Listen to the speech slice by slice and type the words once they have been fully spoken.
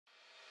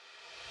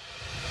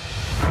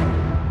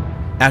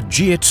At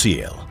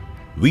GHCL,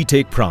 we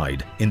take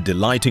pride in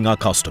delighting our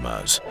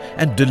customers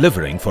and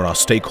delivering for our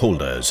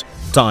stakeholders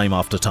time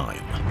after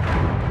time.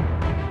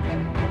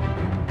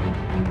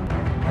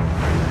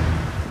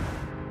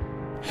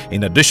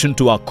 In addition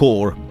to our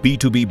core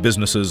B2B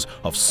businesses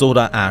of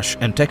soda ash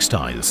and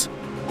textiles,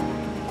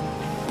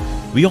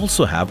 we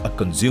also have a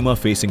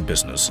consumer-facing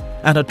business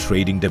and a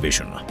trading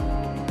division.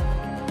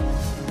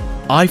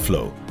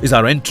 iFlow is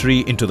our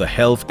entry into the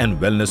health and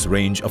wellness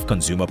range of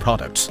consumer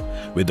products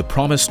with the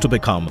promise to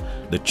become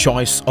the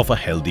choice of a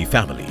healthy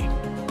family.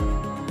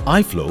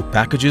 iFlow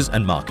packages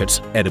and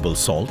markets edible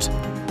salt,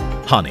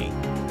 honey,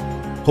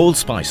 whole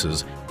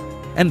spices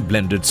and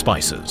blended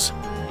spices.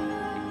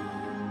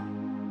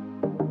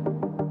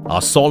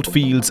 Our salt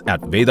fields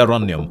at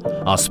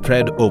Vedaranyam are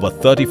spread over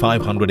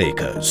 3,500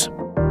 acres.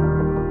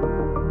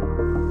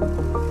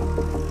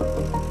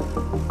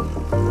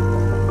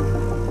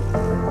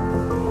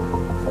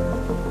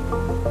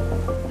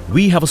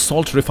 We have a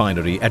salt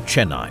refinery at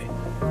Chennai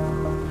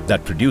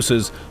that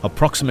produces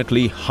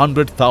approximately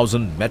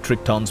 100,000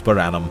 metric tons per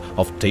annum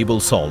of table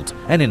salt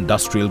and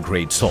industrial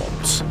grade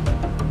salts.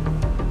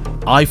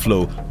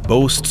 iFlow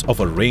boasts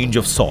of a range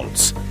of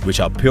salts which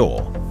are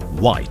pure,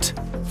 white,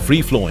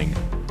 free-flowing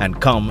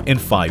and come in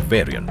 5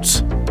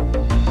 variants.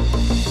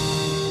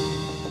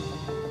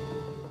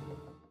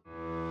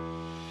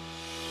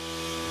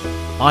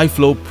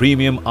 iFlow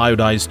Premium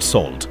Iodized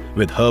Salt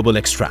with herbal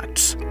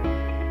extracts.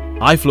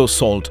 iFlow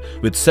salt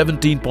with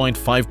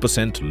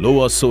 17.5%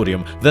 lower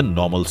sodium than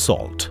normal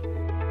salt.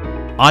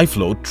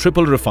 iFlow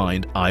Triple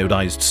Refined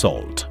Iodized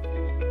Salt.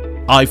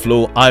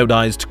 iFlow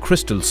Iodized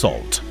Crystal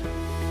Salt.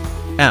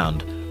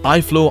 And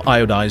iFlow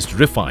Iodized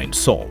Refined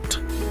Salt.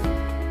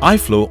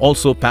 iFlow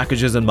also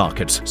packages and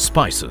markets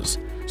spices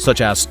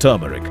such as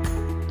turmeric,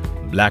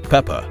 black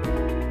pepper,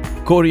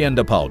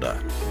 coriander powder,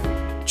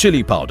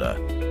 chili powder,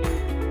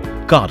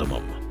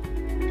 cardamom.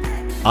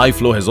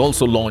 iFlow has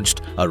also launched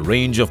a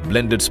range of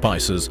blended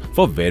spices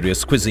for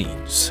various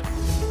cuisines.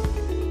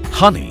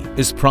 Honey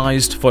is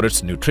prized for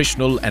its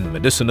nutritional and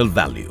medicinal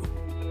value.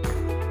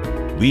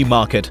 We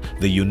market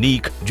the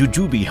unique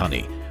Jujube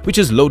honey, which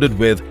is loaded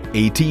with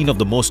 18 of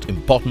the most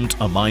important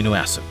amino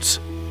acids.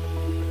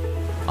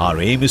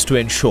 Our aim is to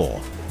ensure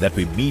that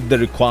we meet the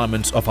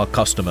requirements of our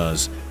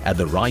customers at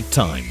the right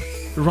time,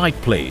 right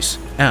place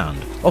and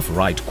of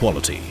right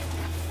quality.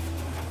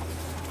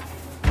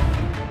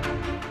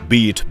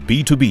 Be it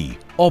B2B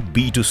or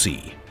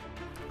B2C,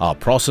 our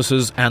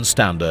processes and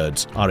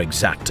standards are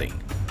exacting.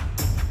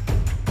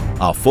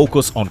 Our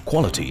focus on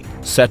quality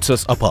sets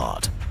us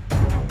apart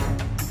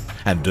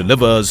and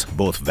delivers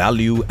both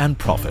value and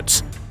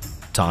profits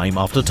time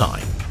after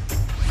time.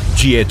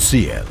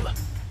 GHCL,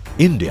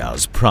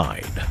 India's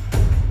pride.